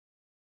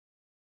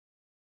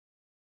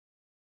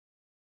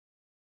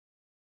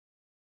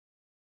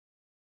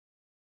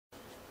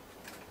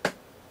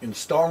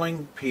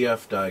Installing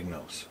PF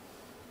Diagnose.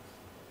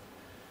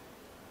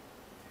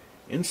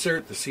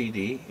 Insert the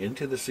CD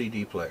into the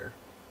CD player,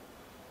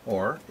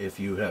 or if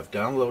you have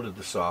downloaded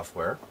the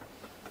software,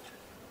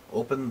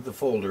 open the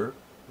folder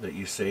that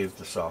you saved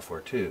the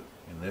software to.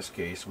 In this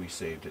case, we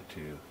saved it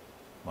to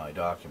My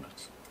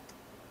Documents.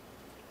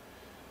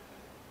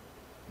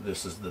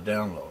 This is the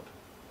download.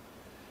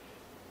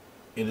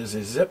 It is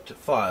a zipped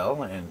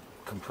file and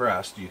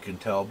compressed. You can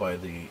tell by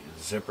the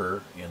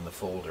zipper in the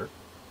folder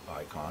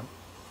icon.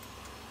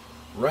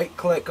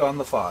 Right-click on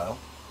the file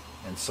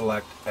and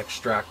select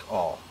Extract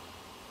All.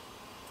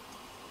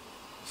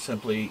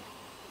 Simply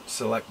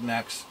select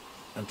Next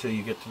until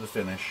you get to the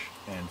finish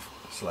and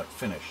select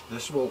Finish.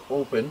 This will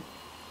open,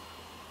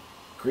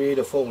 create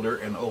a folder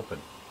and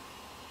open.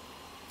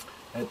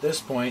 At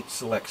this point,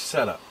 select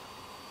Setup.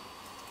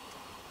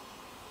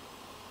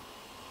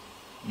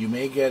 You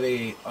may get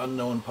an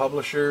unknown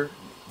publisher,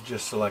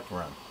 just select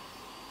Run.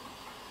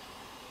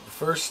 The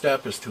first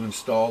step is to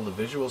install the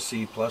Visual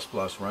C++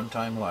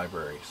 runtime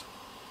libraries.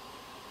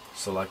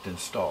 Select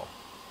Install.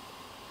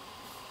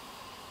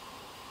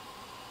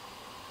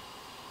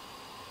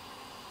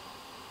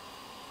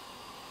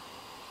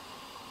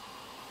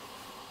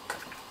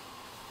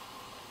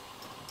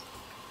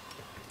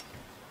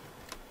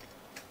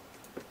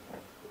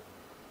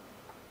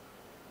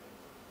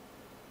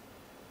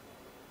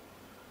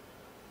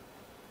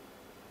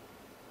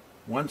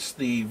 Once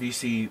the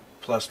VC++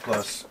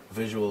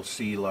 Visual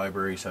C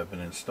libraries have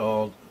been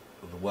installed,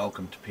 the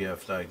Welcome to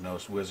PF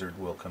Diagnose wizard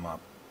will come up.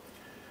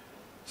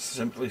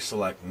 Simply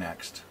select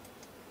Next.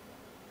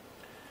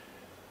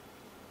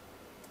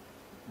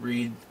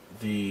 Read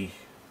the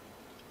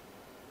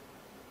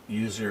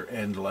user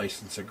end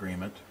license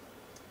agreement.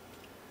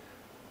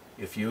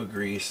 If you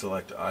agree,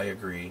 select I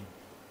agree,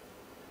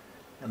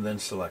 and then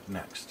select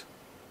Next.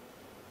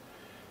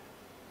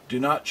 Do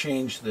not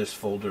change this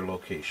folder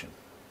location.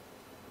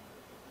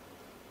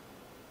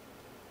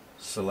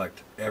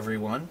 Select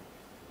Everyone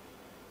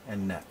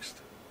and Next.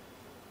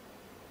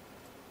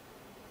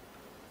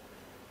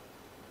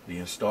 The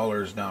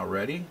installer is now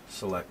ready.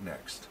 Select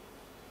Next.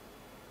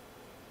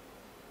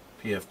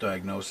 PF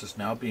Diagnose is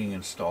now being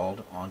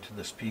installed onto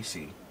this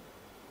PC.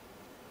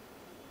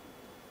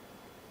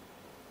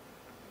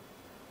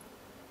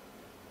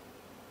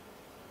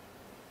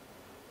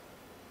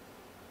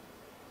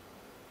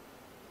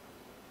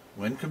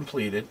 When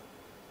completed,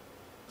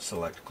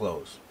 select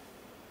Close.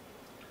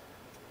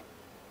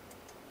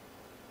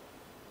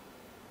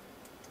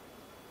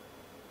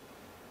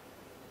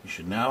 You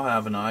should now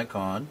have an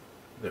icon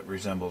that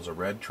resembles a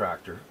red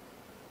tractor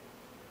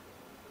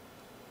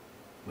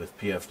with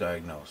PF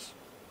Diagnose.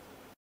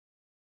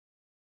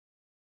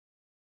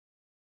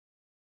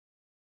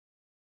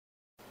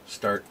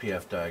 Start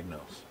PF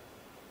Diagnose.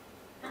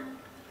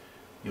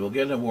 You will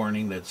get a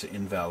warning that's an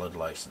invalid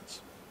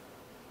license.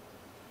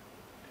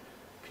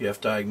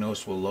 PF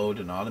Diagnose will load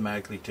and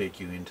automatically take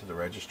you into the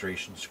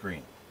registration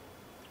screen.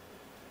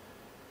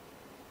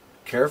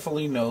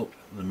 Carefully note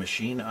the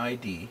machine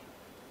ID.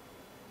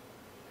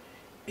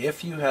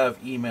 If you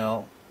have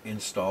email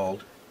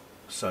installed,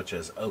 such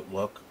as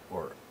Outlook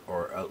or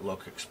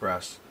Outlook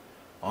Express,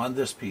 on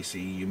this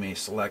PC, you may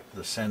select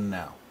the Send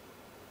Now.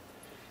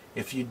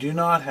 If you do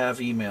not have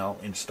email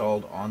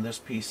installed on this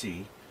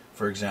PC,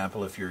 for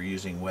example, if you're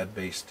using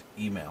web-based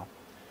email,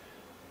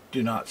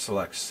 do not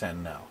select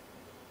Send Now.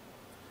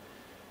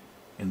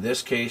 In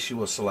this case, you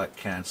will select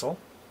Cancel,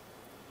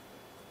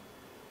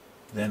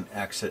 then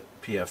exit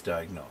PF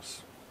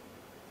Diagnose.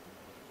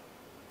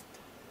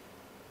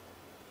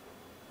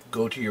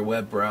 Go to your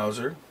web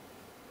browser,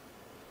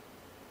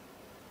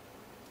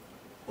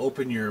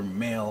 open your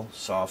mail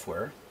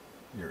software,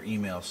 your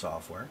email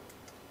software,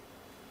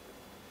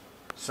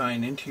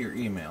 sign into your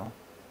email,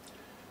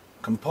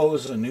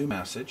 compose a new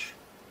message,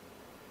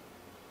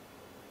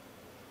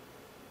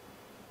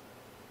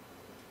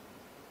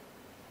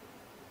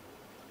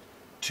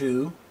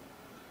 to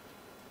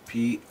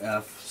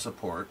PF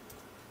Support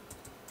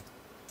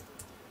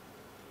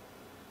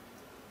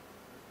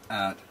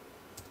at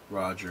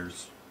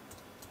Rogers.com.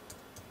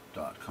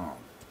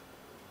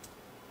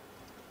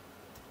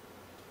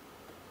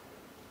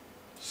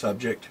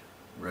 Subject,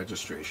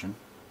 registration.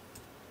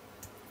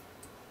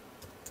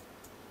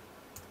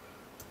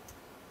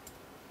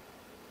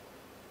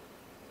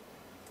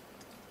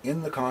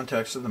 In the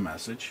context of the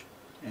message,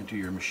 enter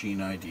your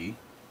machine ID.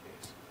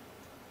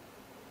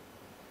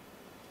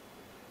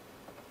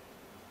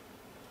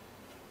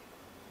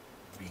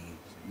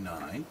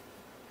 B9.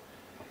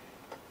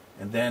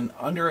 And then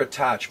under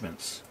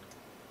Attachments,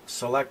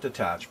 select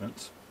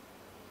Attachments.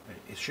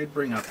 It should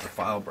bring up the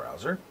file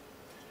browser.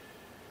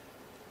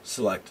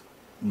 Select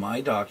My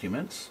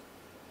Documents.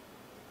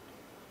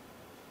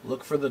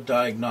 Look for the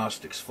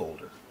Diagnostics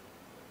folder.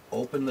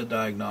 Open the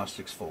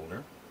Diagnostics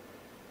folder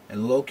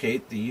and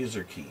locate the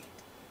user key.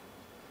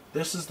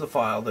 This is the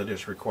file that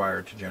is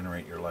required to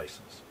generate your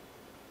license.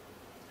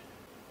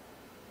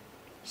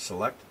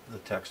 Select the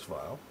text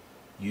file,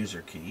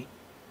 user key,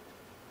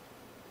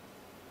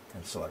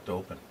 and select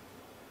Open.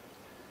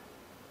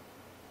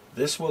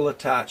 This will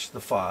attach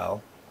the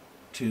file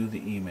to the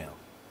email.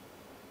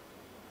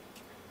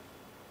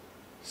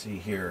 See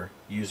here,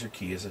 user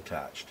key is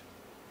attached.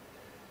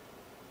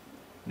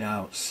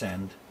 Now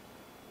send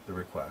the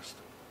request.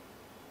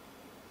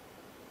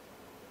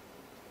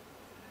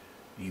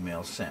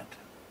 Email sent.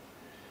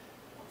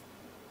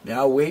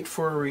 Now wait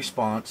for a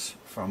response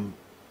from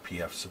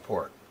PF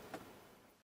support.